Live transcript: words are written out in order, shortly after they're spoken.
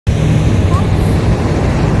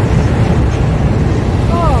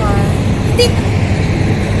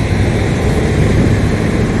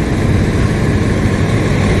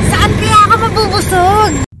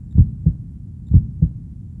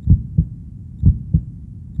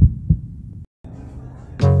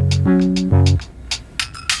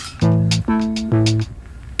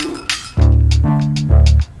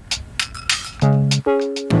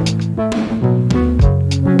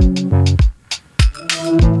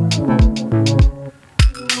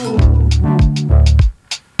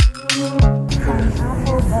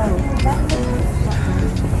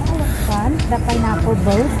The pineapple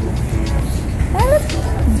boat.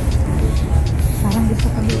 Parang gusto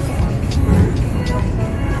ko dito.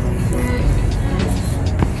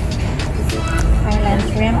 Island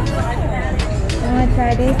shrimp. I wanna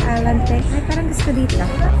try this island fish. Ay, parang gusto dito.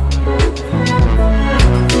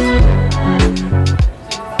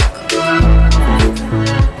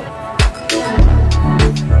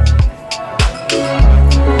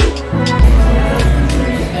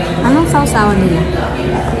 Anong sausawan nila?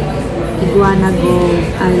 Iguana Gold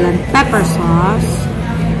Island Pepper Sauce.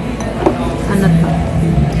 Ano to?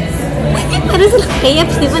 Pero sila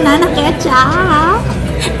KFC, di ba na? Ketchup.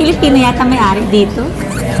 Pilipino yata may-ari dito.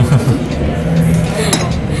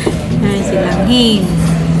 Meron silang him.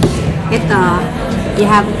 Ito, you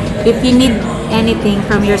have, if you need anything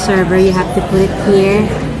from your server, you have to put it here.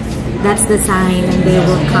 That's the sign and they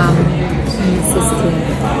will come and assist you.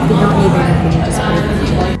 If you don't need anything, just put it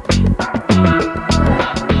here.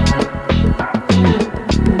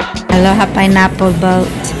 Aloha pineapple boat.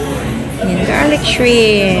 And garlic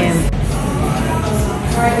shrimp.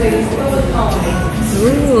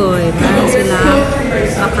 Ooh, meron silang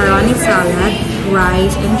macaroni salad,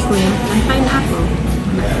 rice and shrimp, and pineapple.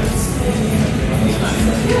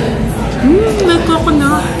 May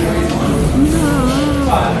coconut.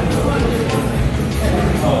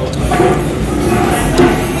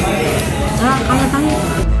 Kaya tayo.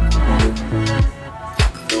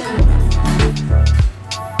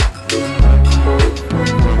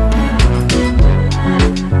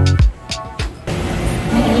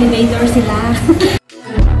 Elevator sila.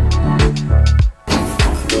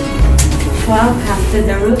 Welcome to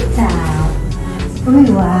the rooftop. Uy,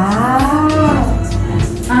 wow!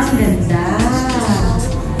 Ang ganda!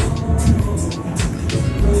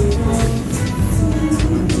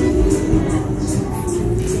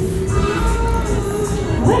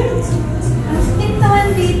 Uy! Ang cute naman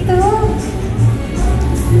dito!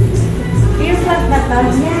 Clear flat ba ito?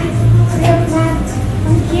 Yeah! Clear flat!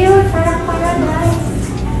 Ang cute! Parang paradise!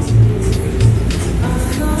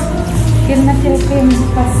 Film na Philippine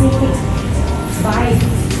Pacific vibe.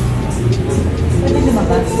 Pwede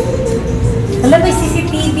lumabas. Wala, may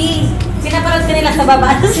CCTV. Pinaparad ka nila sa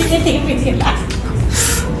baba ng CCTV nila.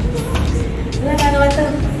 Wala, ano ba ito?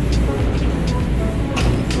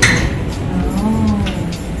 Oh.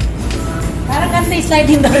 Parang kasi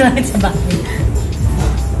sliding door na sa bahay.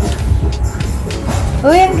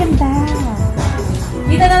 Uy, ang ganda.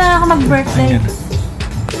 Dito na lang ako mag-birthday.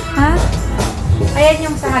 Ha? Ayan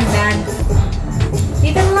yung sa hagdan.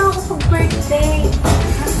 Dito na lang ako pag-birthday.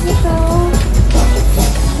 Ang ito.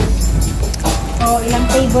 Oh, ilang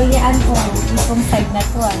table yan po. Itong side na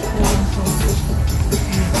to ah.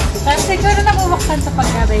 Tapos siguro na bubuksan sa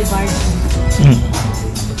pagkabay bar.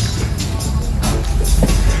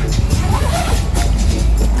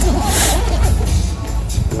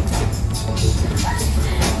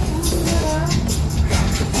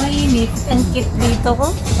 Mainit. Ang cute dito ko.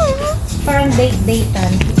 Parang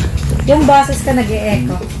date-datean. Yung boses ka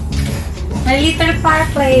nag-e-echo. My little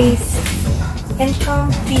fireplace. And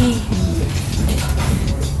comfy.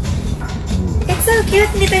 It's so cute.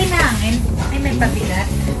 Hindi tayo naangin. Ay, may pabigat.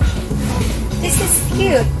 This is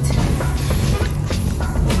cute.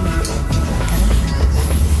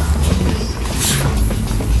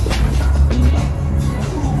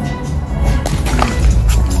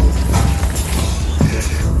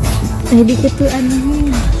 Hindi ko ito ano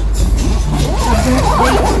yun.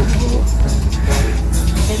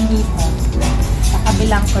 Then dito. Sa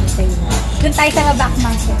kabilang container. Doon tayo sa back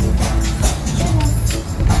market.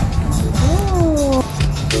 Oh.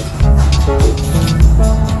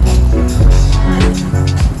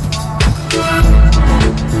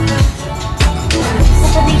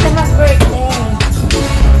 Saka dito mag-birthday.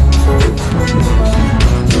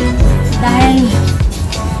 Dahil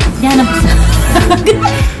yan ang basta.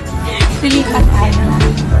 Pilipat tayo.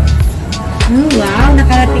 Oh, wow,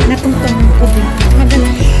 nakarating na tungtong ko dito.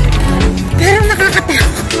 Maganda. Parang nakakatakot.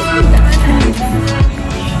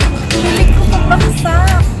 Pilik ko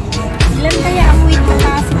pagbaksak. Ilan kaya ang weight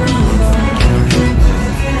capacity?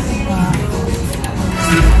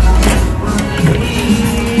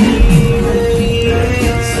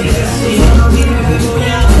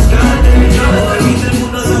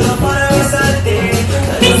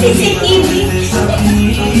 CCTV.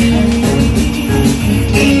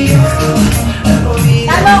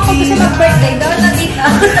 Talo ako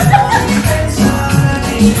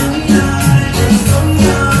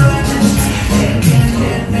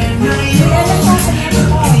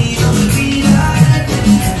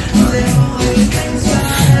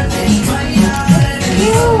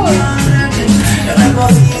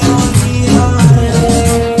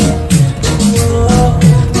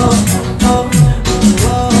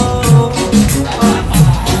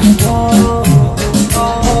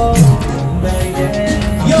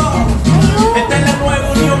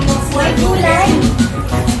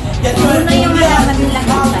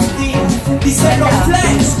Baba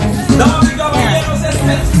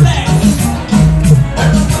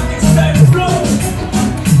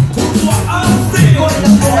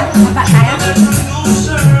tayo?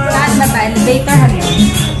 Saan ba tayo? Elevator hanggang.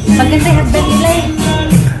 Maganda yung hagdan nila eh.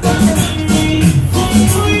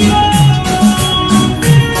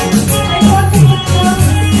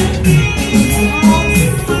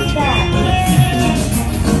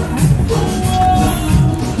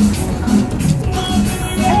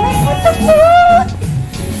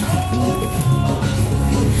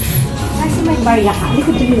 Kasi may barya ka. Hindi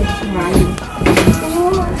ko dali yung Vario.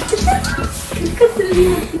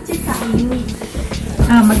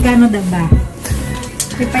 Magkano daw ba?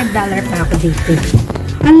 $5 pa ako dito.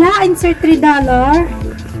 Ala, insert $3.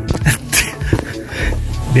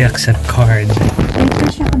 They accept card. Ay,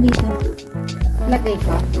 cash ako dito. Lagay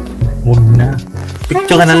ko. Huwag na.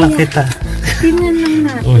 Picture ka na lang kita. Tingnan lang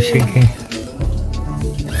natin. Oh, sige.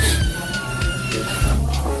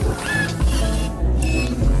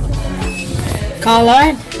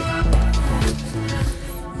 Color.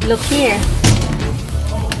 Look here.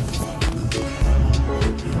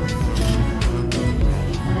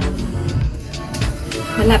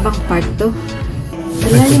 Wala bang part to?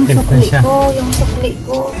 Wala yung sukli ko. Yung sukli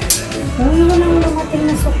ko. Uy, walang lumating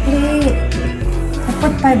na sukli. I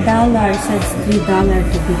put $5. So it's $3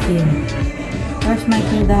 to begin. Where's my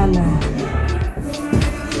 $3?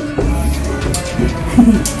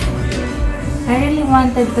 I really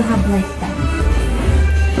wanted to have like that.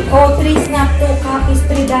 Oh, 3 snap, 2 copies,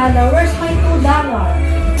 $3. Where's my $2?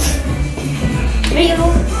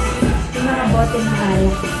 Ayun. Yung mga bote na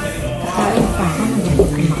alak. Kain pa.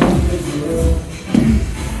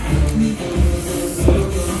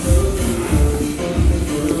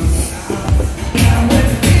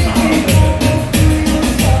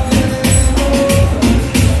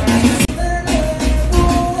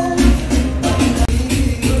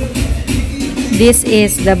 This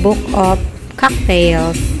is the book of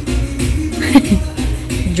cocktails.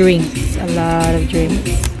 Drinks. A lot of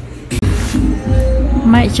drinks.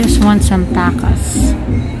 Might just want some tacos.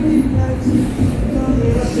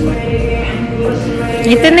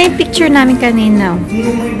 Ito na yung picture namin kanina.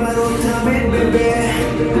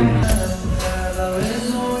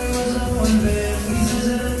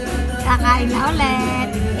 Kakain na ulit.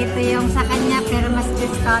 Ito yung sa kanya pero mas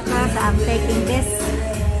discounted. So I'm taking this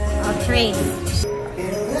train.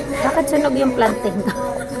 Bakit sunog yung planting ko?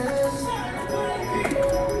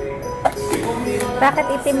 Bakit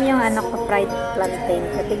itim yung ano ko, fried plantain?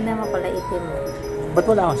 Tignan mo pala itim. Ba't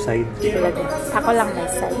wala akong side? Ako lang may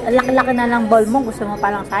side. Ang laki-laki na lang bowl mo. Gusto mo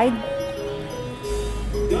palang side?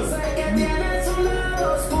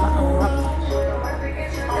 Maangat.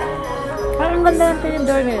 Parang ganda ng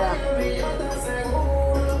tinidor nila.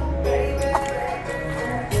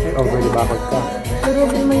 Ay, over the bakod ka.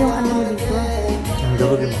 Durugin mo yung ano mo dito. Ang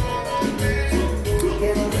durugin mo.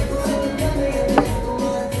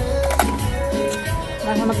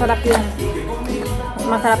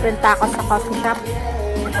 Masarap yung tacos sa coffee shop.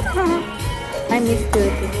 I miss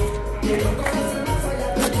Turkey.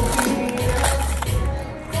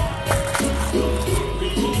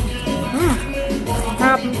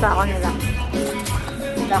 Sarap yung taco nila.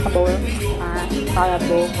 Taco bowl. Salad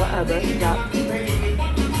bowl. Whatever.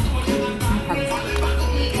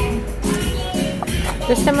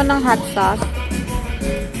 Gusto mo ng hot sauce?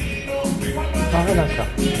 Okay lang siya.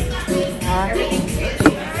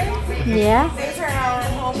 Yeah. These are our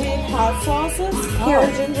homemade hot sauces. Here,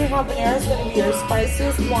 ginger habaneros, here,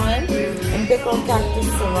 spices, one, and pickled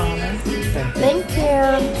cactus serrano. Thank you.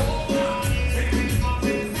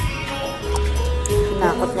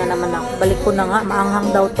 Nakot nga naman ako. Balik ko na nga.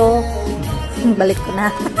 Maanghang daw to. Balik ko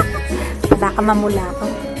na. Baka mamula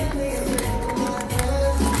ako.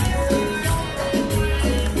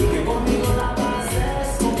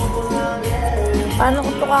 Paano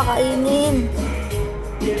ko ito kakainin?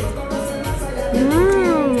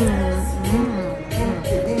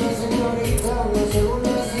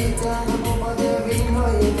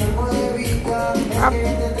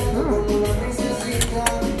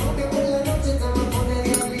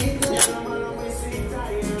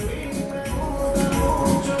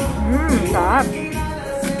 Sarap.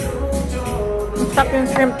 Sarap yung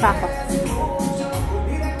shrimp taco.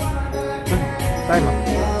 Try mo.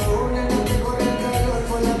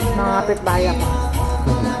 Mga pitbaya ko.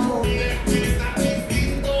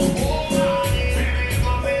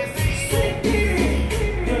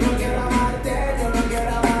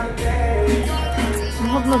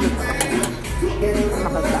 Mahal mo dito.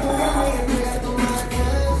 Makagda.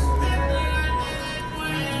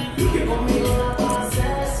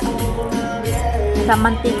 Sa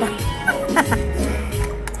mantika.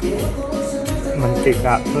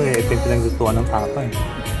 Mantika ito eh. Ito yung pinaglutuan ng papa eh.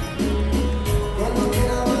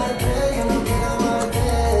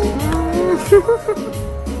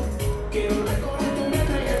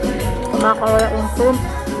 Kumakawala yung shrimp.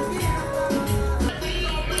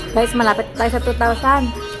 Guys, malapit tayo sa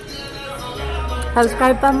 2,000.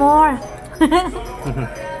 Subscribe pa more.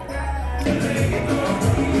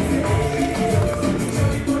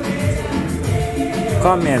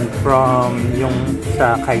 Comment from yung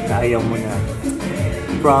sa kahit na ayaw mo na.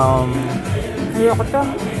 From... Ayoko to.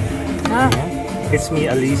 Ah. It's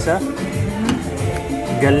me, Alisa.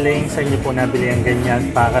 Galing sa inyo po nabili ang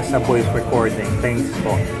ganyan para sa voice recording. Thanks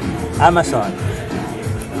po. Amazon.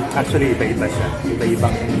 Actually, iba-iba siya.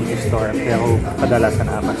 Iba-ibang store. Pero kadalasan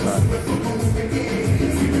Amazon.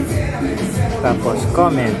 Tapos,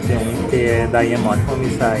 comment yung kay Diamond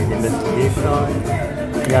Homicide Investigation.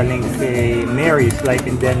 Galing kay Mary's Life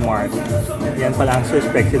in Denmark. Yan pala ang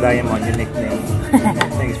suspect si Diamond, yung nickname.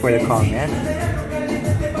 Thanks for the comment.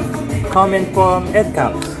 Comment from Ed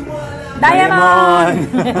Camps. Diamond!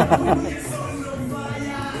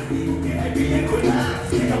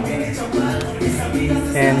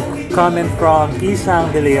 And comment from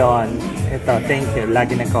Isang De Leon. Ito, thank you.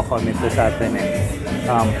 Lagi nagko-comment sa atin eh.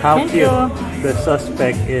 How Thank cute you. the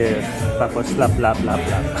suspect is. Tapos lap lap lap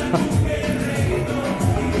lap.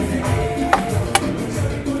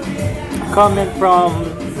 Comment from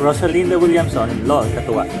Rosalinda Williamson. Lol,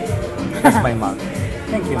 katuwa. That's my mom.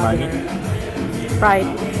 Thank you, mommy. Fried.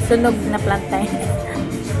 Sunog na plantain.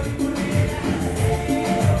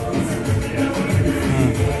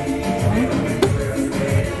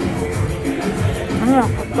 Ano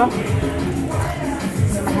lang ito?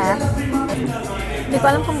 Hindi ko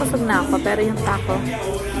alam kung busog na ako, pero yung taco,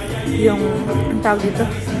 yung, ang tawag dito,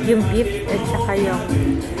 yung beef at saka yung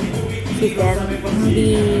chicken,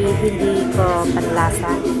 hindi ko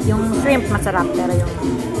panlasa. Yung shrimp masarap, pero yung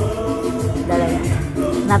dalaya,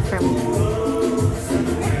 not for me.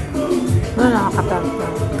 Ano lang ako kapag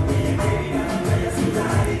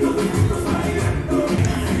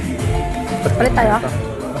palit tayo?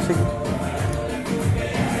 Sige.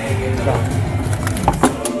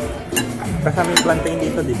 Kasama yung plantain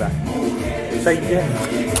dito, di ba? Side yan.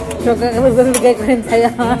 So, bibigay ko rin sa'yo.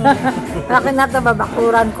 Akin na ito,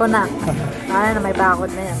 babakuran ko na. Ay, na may bakod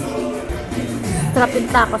na yan. Trapin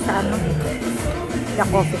taco sa ano? Sa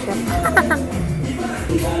coffee shop.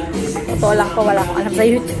 Totoo lang ko, wala akong alam sa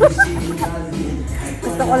YouTube.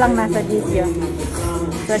 Gusto ko lang nasa video.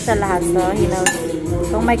 So, siya lahat. So, you know,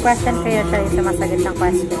 kung may question kayo, siya yung sumasagot ng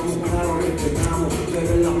questions niya.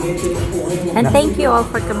 And thank you all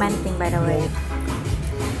for commenting, by the way.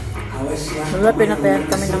 Wala, pinatayan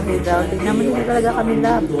kami ng hidaw. Tignan mo dito talaga kami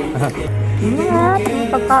lab.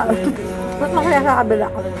 Pagka... Ba't masaya sa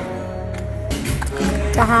kabila ko?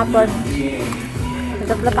 Kahapon,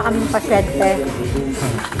 nagtatla pa kami ng pasyente.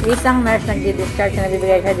 Isang nurse nag-discharge na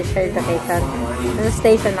nabibigay siya discharge location. Sa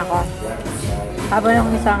station ako.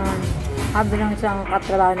 Habang ng isang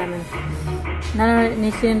katrabaho namin.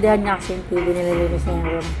 Nisinundihan niya kasi yung TV, nililinis niya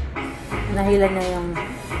yung room. Nahila niya yung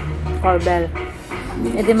call bell.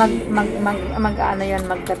 E di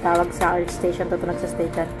magtatawag sa our station, tutunog sa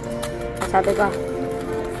station. Sabi ko,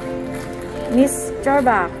 Miss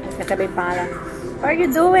Chorba, sasabi yung pangalan, what are you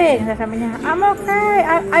doing? Sasabi niya, I'm okay,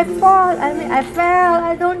 I fall, I fell,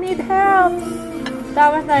 I don't need help.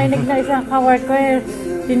 Tapos narinig na isang ka-worker,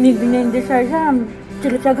 tinig niya yung discharge siya,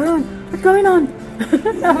 chila-chila gano'n, what's going on?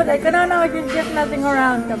 Tapos I said, no, it's just nothing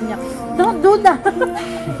around. Sabi niya, don't do that.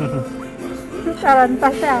 Taranta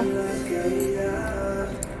siya.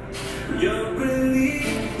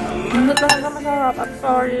 Hindi talaga masarap. I'm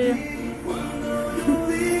sorry.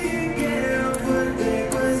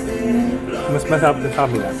 Mas masarap din sa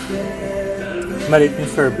kabila. Maliit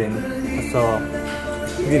yung serving. So,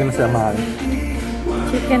 hindi naman sila mahal.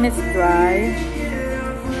 Chicken is dry.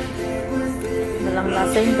 Walang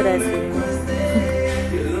lasa yung dressing.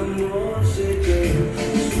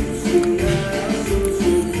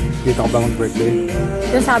 Dito ako ba mag-birthday?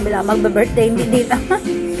 Yung sabi lang, magbe-birthday, hindi dito.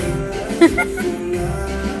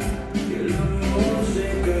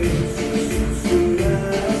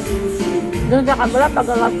 Doon sa kabila,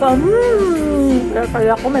 pag-alat ko, pero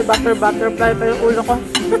kaya ko may butterfly pa yung ulo ko.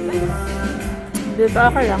 Dito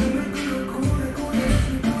okay lang.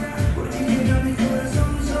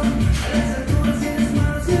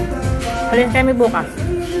 Alin kami bukas.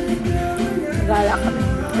 Nag-aala kami.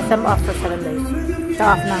 Kasi I'm off for 7 days. So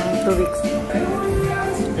off ng 2 weeks.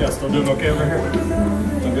 Yeah, still doing okay over here?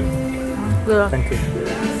 Doing good? Good. Thank you.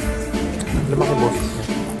 Lumaki boses niya.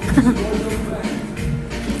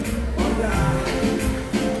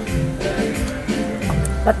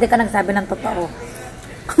 Ba't di ka nagsabi ng totoo?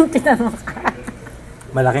 Kung tinanong ka.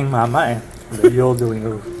 Malaking mama eh. You're doing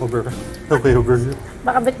over you.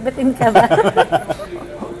 Baka bitbitin ka ba?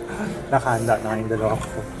 Nakahanda na yung dalawa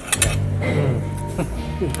ko.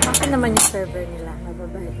 Bakit naman yung server nila?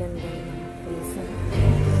 Mababait yan din.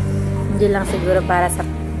 Hindi lang siguro para sa...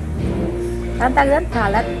 Ang tagdan,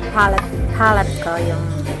 palat ko yung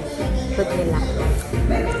food nila.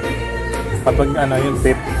 Kapag ano yung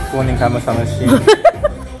tip, kunin ka mo sa machine.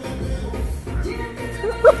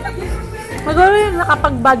 Siguro yung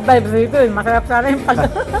nakapag-bad vibes dito eh. Masarap sana yung pag...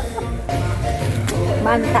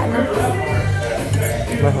 Manta na.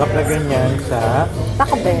 Masarap na ganyan sa...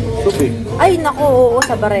 Taco Bell. Tubig. Ay, naku, oo,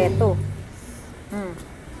 sa Barreto.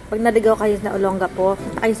 Pag naligaw kayo na Olongapo,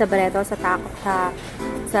 kayo sa Barreto, sa taco, sa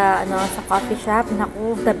coffee shop,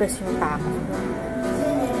 naku, the best yung taco.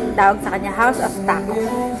 Tawag sa kanya, House of Taco.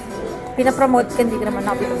 Pinapromote ka, hindi ka naman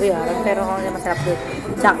ako pinabayaran, pero masarap doon.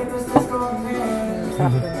 Tsaka,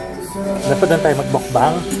 masarap doon. Dapat doon tayo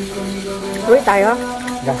mag-mukbang. Uy, tayo?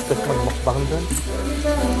 Gastos mag-mukbang doon.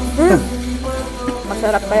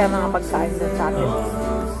 Masarap kaya mga pagkain doon sa atin.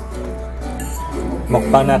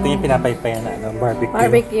 Mukbang natin yung pinapaypayan na barbecue.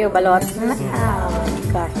 Barbecue, balot.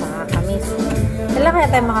 Gosh, nakakamiss. Kailan kaya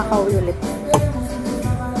tayo makakauwi ulit?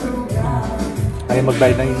 Ay,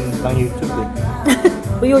 magbayad ng YouTube eh.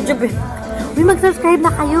 YouTube eh. Uy, mag-subscribe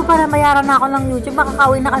na kayo para mayaran na ako ng YouTube.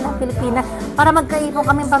 Makakauwi na ka ng Pilipinas para magkaipon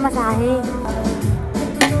kaming pamasahe.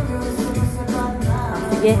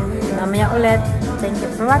 Sige, mamaya ulit. Thank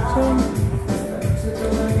you for watching.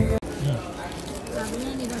 Sabi niya,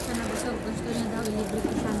 hindi daw siya nabusog. Gusto niya daw ilibre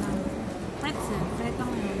ko siya ng pretzel. Kahit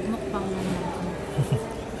ang mukbang na natin.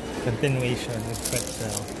 Continuation of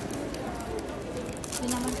pretzel. Hindi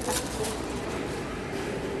naman